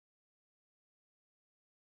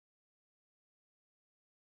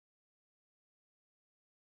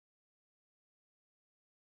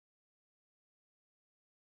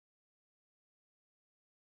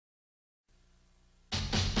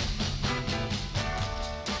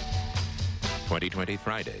2020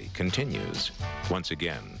 Friday continues. Once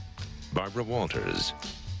again, Barbara Walters.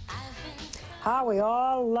 How we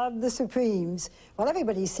all love the Supremes. Well,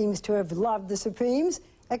 everybody seems to have loved the Supremes,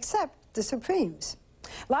 except the Supremes.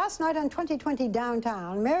 Last night on 2020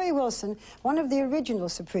 Downtown, Mary Wilson, one of the original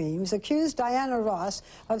Supremes, accused Diana Ross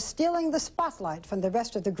of stealing the spotlight from the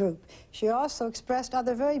rest of the group. She also expressed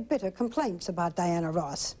other very bitter complaints about Diana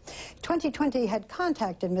Ross. 2020 had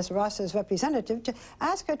contacted Miss Ross's representative to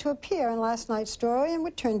ask her to appear in last night's story and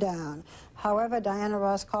would turn down. However, Diana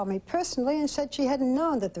Ross called me personally and said she hadn't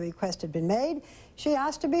known that the request had been made. She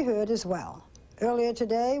asked to be heard as well. Earlier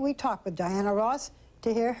today, we talked with Diana Ross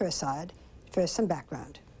to hear her side. First, some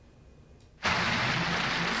background.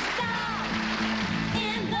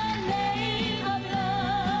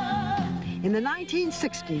 In the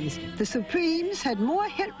 1960s, the Supremes had more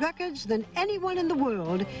hit records than anyone in the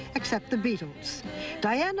world except the Beatles.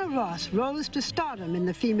 Diana Ross rose to stardom in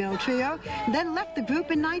the female trio, then left the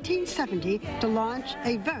group in 1970 to launch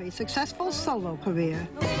a very successful solo career.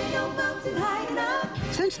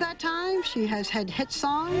 Since that time, she has had hit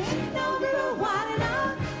songs,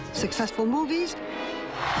 successful movies,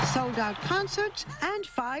 sold-out concerts, and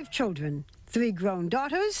 5 children, 3 grown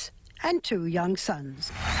daughters, and 2 young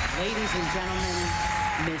sons. Ladies and gentlemen,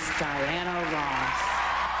 Miss Diana Ross.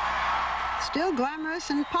 Still glamorous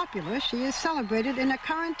and popular, she is celebrated in a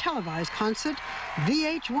current televised concert,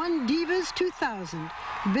 VH1 Divas 2000,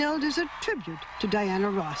 billed as a tribute to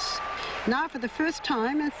Diana Ross. Now, for the first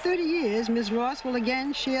time in 30 years, Ms. Ross will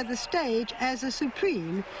again share the stage as a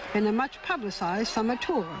Supreme in a much publicized summer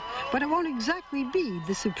tour. But it won't exactly be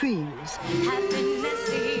the Supremes.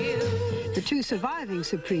 The 2 surviving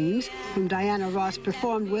Supremes, whom Diana Ross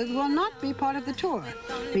performed with, will not be part of the tour.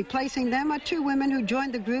 Replacing them are 2 women who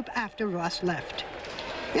joined the group after Ross left.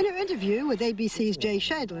 In her interview with ABC's Jay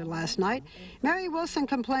Shadler last night, Mary Wilson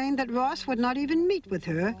complained that Ross would not even meet with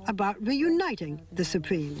her about reuniting the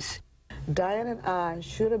Supremes. Diana and I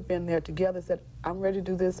should have been there together, said, I'm ready to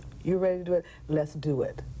do this, you're ready to do it, let's do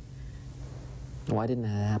it. Why didn't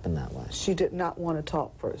it happen that way? She did not want to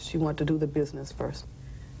talk first. She wanted to do the business first.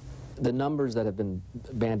 The numbers that have been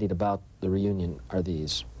bandied about the reunion are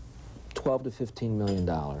these: $12 to $15 million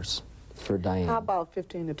for Diana. How about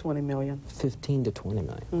 15 to 20 million? 15 to 20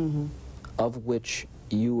 million. Mm-hmm. Of which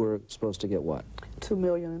you were supposed to get what? 2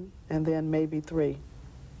 million, and then maybe 3.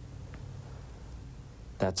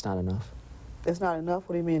 That's not enough? It's not enough?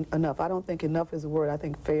 What do you mean enough? I don't think enough is a word. I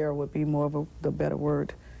think fair would be more of the better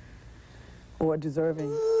word. Or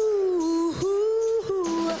deserving.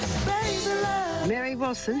 Mary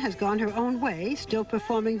Wilson has gone her own way, still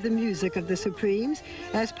performing the music of the Supremes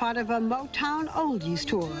as part of a Motown Oldies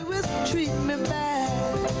tour.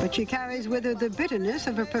 But she carries with her the bitterness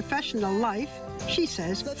of her professional life, she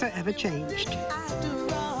says forever changed.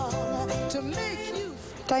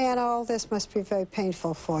 Diana, all this must be very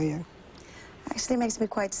painful for you. Actually, it makes me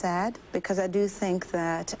quite sad, because I do think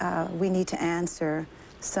that we need to answer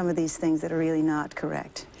some of these things that are really not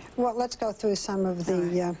correct. Well, let's go through some of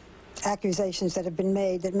the accusations that have been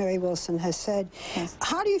made that Mary Wilson has said. Yes.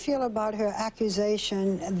 How do you feel about her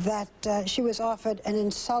accusation that she was offered an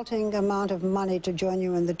insulting amount of money to join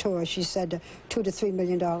you in the tour? She said $2 to $3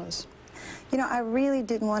 million. You know, I really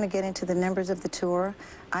didn't want to get into the numbers of the tour.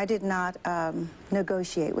 I did not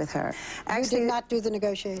negotiate with her. Actually, you did not do the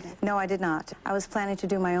negotiating? No, I did not. I was planning to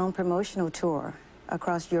do my own promotional tour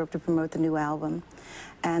across Europe to promote the new album.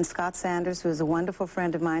 And Scott Sanders, who is a wonderful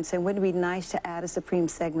friend of mine, said, wouldn't it be nice to add a Supreme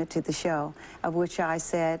segment to the show? Of which I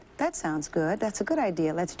said, that sounds good. That's a good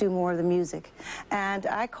idea. Let's do more of the music. And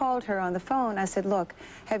I called her on the phone. I said, look,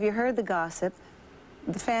 have you heard the gossip?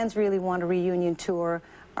 The fans really want a reunion tour.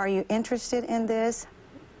 Are you interested in this?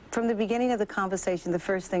 From the beginning of the conversation, the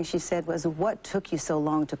first thing she said was, what took you so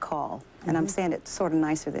long to call? And I'm saying it sort of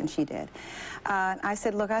nicer than she did. I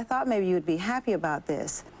said, look, I thought maybe you would be happy about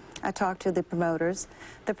this. I talked to the promoters.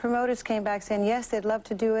 The promoters came back saying, yes, they'd love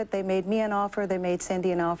to do it. They made me an offer, they made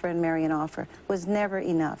Cindy an offer, and Mary an offer. Was never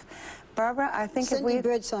enough. Barbara, I think Cindy if we...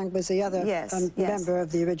 Birdsong was the other member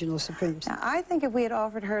of the original Supremes. Now, I think if we had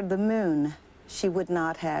offered her the moon, she would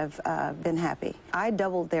not have been happy. I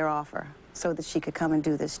doubled their offer so that she could come and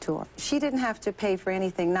do this tour. She didn't have to pay for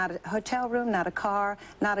anything, not a hotel room, not a car,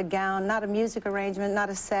 not a gown, not a music arrangement, not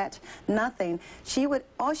a set, nothing.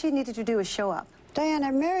 All she needed to do was show up.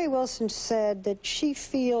 Diana, Mary Wilson said that she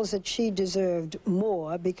feels that she deserved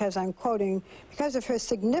more because, I'm quoting, because of her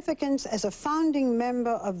significance as a founding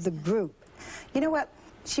member of the group. You know what?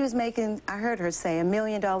 She was making, I heard her say, $1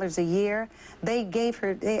 million a year.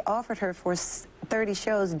 They offered her for 30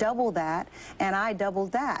 shows, double that, and I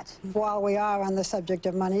doubled that. While we are on the subject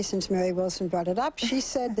of money, since Mary Wilson brought it up, she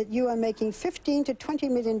said that you are making $15 to $20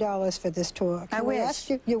 million for this tour. I wish. Ask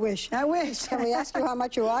you? You wish. I wish. Can we ask you how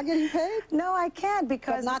much you are getting paid? No, I can't,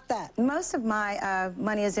 because But not that. most of my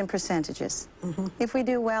money is in percentages. If we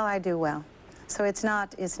do well, I do well. So it's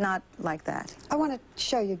not like that. I want to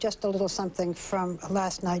show you just a little something from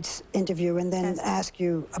last night's interview and then ask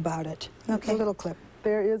you about it. Okay. A little clip.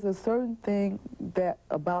 There is a certain thing that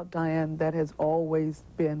about Diane that has always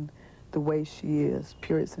been the way she is,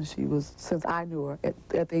 period, since I knew her at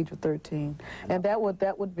the age of 13. And that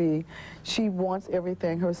would be, she wants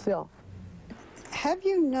everything herself. Have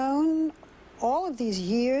you known all of these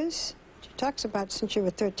years, she talks about since you were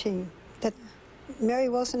 13, that Mary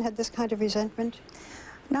Wilson had this kind of resentment?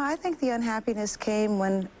 No, I think the unhappiness came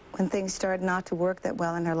when things started not to work that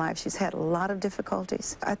well in her life. She's had a lot of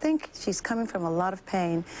difficulties. I think she's coming from a lot of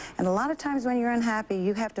pain, and a lot of times when you're unhappy,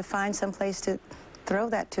 you have to find some place to throw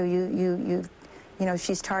that to. You know,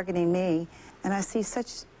 she's targeting me, and I see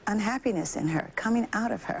such unhappiness in her, coming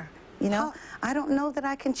out of her. You know, I don't know that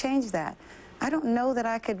I can change that. I don't know that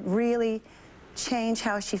I could really change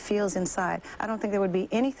how she feels inside. I don't think there would be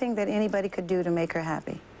anything that anybody could do to make her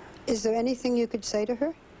happy. Is there anything you could say to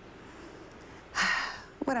her?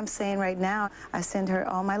 What I'm saying right now, I send her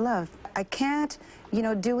all my love. I can't, you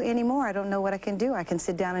know, do any more. I don't know what I can do. I can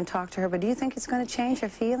sit down and talk to her, but do you think it's going to change her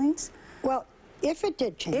feelings? Well, if it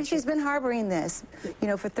did change. If she's been harboring this, you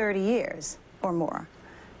know, for 30 years or more,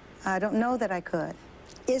 I don't know that I could.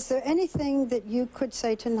 Is there anything that you could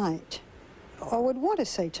say tonight, or would want to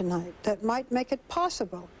say tonight, that might make it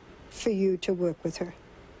possible for you to work with her?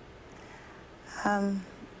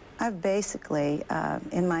 I've basically,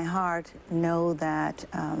 in my heart, know that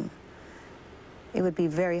it would be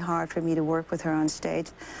very hard for me to work with her on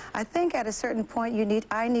stage. I think at a certain point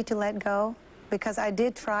I need to let go, because I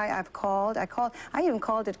did try. I even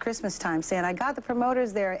called at Christmas time saying, I got the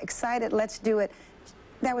promoters, they're excited, let's do it.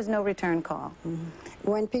 There was no return call.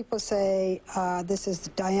 When people say this is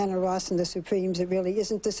Diana Ross and the Supremes, it really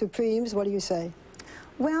isn't the Supremes, what do you say?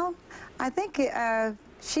 Well, I think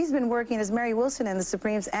she's been working as Mary Wilson in the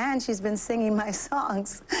Supremes, and she's been singing my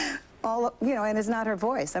songs. You know, and it's not her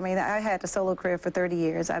voice. I mean, I had a solo career for 30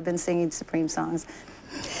 years. I've been singing Supreme songs.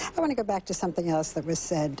 I want to go back to something else that was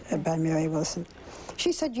said by Mary Wilson.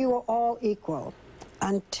 She said you were all equal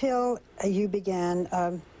until you began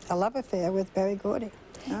a love affair with Berry Gordy.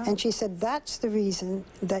 Oh. And she said that's the reason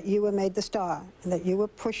that you were made the star, and that you were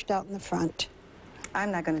pushed out in the front.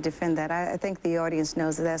 I'm not going to defend that. I think the audience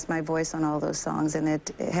knows that that's my voice on all those songs, and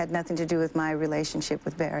it had nothing to do with my relationship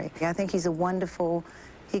with Berry. I think he's a wonderful,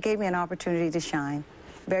 he gave me an opportunity to shine.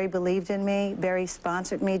 Berry believed in me. Berry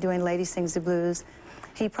sponsored me doing Lady Sings the Blues.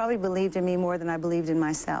 He probably believed in me more than I believed in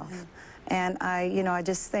myself. And I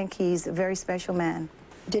just think he's a very special man.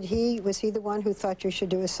 Was he the one who thought you should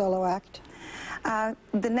do a solo act?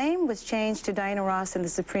 The name was changed to Diana Ross and the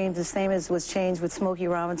Supremes, the same as was changed with Smokey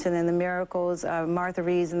Robinson and the Miracles, Martha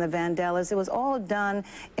Reeves and the Vandellas. It was all done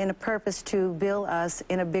in a purpose to bill us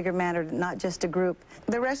in a bigger manner, not just a group.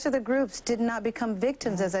 The rest of the groups did not become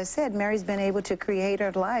victims, as I said. Mary's been able to create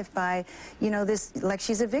her life by, you know, this, like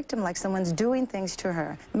she's a victim, like someone's doing things to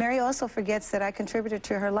her. Mary also forgets that I contributed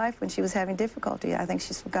to her life when she was having difficulty. I think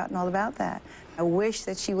she's forgotten all about that. I wish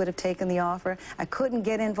that she would have taken the offer. I couldn't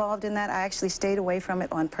get involved in that. I actually stayed away from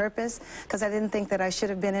it on purpose because I didn't think that I should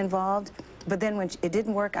have been involved. But then when it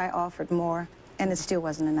didn't work, I offered more, and it still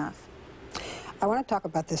wasn't enough. I want to talk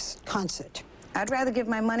about this concert. I'd rather give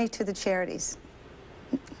my money to the charities.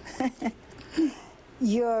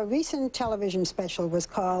 Your recent television special was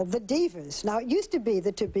called The Divas. Now, it used to be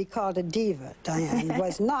that to be called a diva, Diane,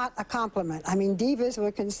 was not a compliment. I mean, divas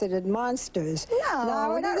were considered monsters.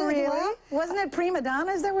 No, not really. Well, wasn't it prima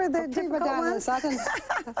donnas that were the prima donnas?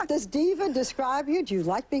 Does diva describe you? Do you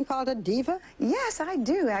like being called a diva? Yes, I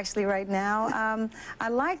do, actually, right now. I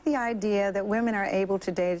like the idea that women are able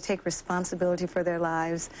today to take responsibility for their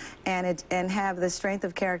lives and have the strength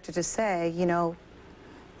of character to say, you know,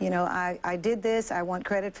 I did this, I want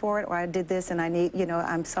credit for it, or I did this and I need, you know,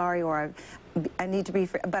 I'm sorry, or I need to be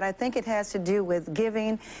free. But I think it has to do with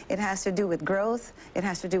giving, it has to do with growth, it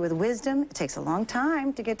has to do with wisdom. It takes a long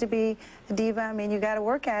time to get to be a diva. I mean, you got to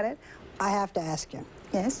work at it. I have to ask you.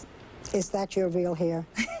 Yes? Is that your real hair?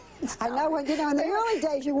 I know, when, you know, in the early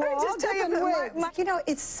days you wore all different wigs. You know,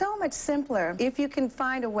 it's so much simpler if you can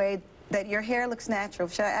find a way that your hair looks natural.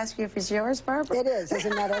 Should I ask you if it's yours, Barbara? It is, as a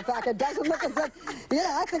matter of fact. It doesn't look as if,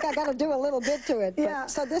 yeah, I think I got to do a little bit to it. Yeah.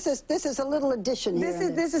 So this is a little addition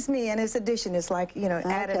here. This is me, and its addition is like, you know,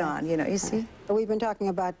 added on, you know, you see? We've been talking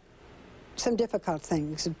about some difficult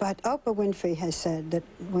things, but Oprah Winfrey has said that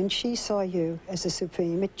when she saw you as the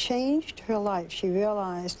Supreme, it changed her life. She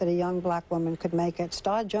realized that a young black woman could make it.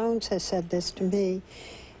 Star Jones has said this to me.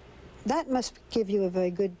 That must give you a very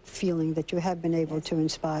good feeling that you have been able to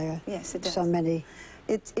inspire so many.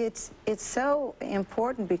 It's so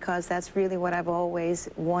important because that's really what I've always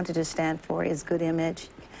wanted to stand for, is good image.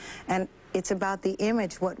 And it's about the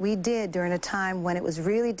image, what we did during a time when it was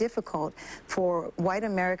really difficult for white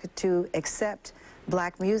America to accept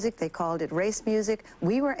black music. They called it race music.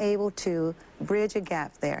 We were able to bridge a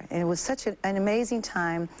gap there. And it was such an amazing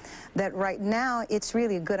time that right now it's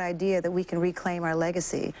really a good idea that we can reclaim our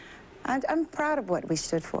legacy. I'm proud of what we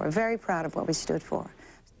stood for, very proud of what we stood for.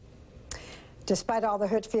 Despite all the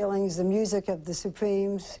hurt feelings, the music of the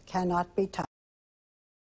Supremes cannot be touched.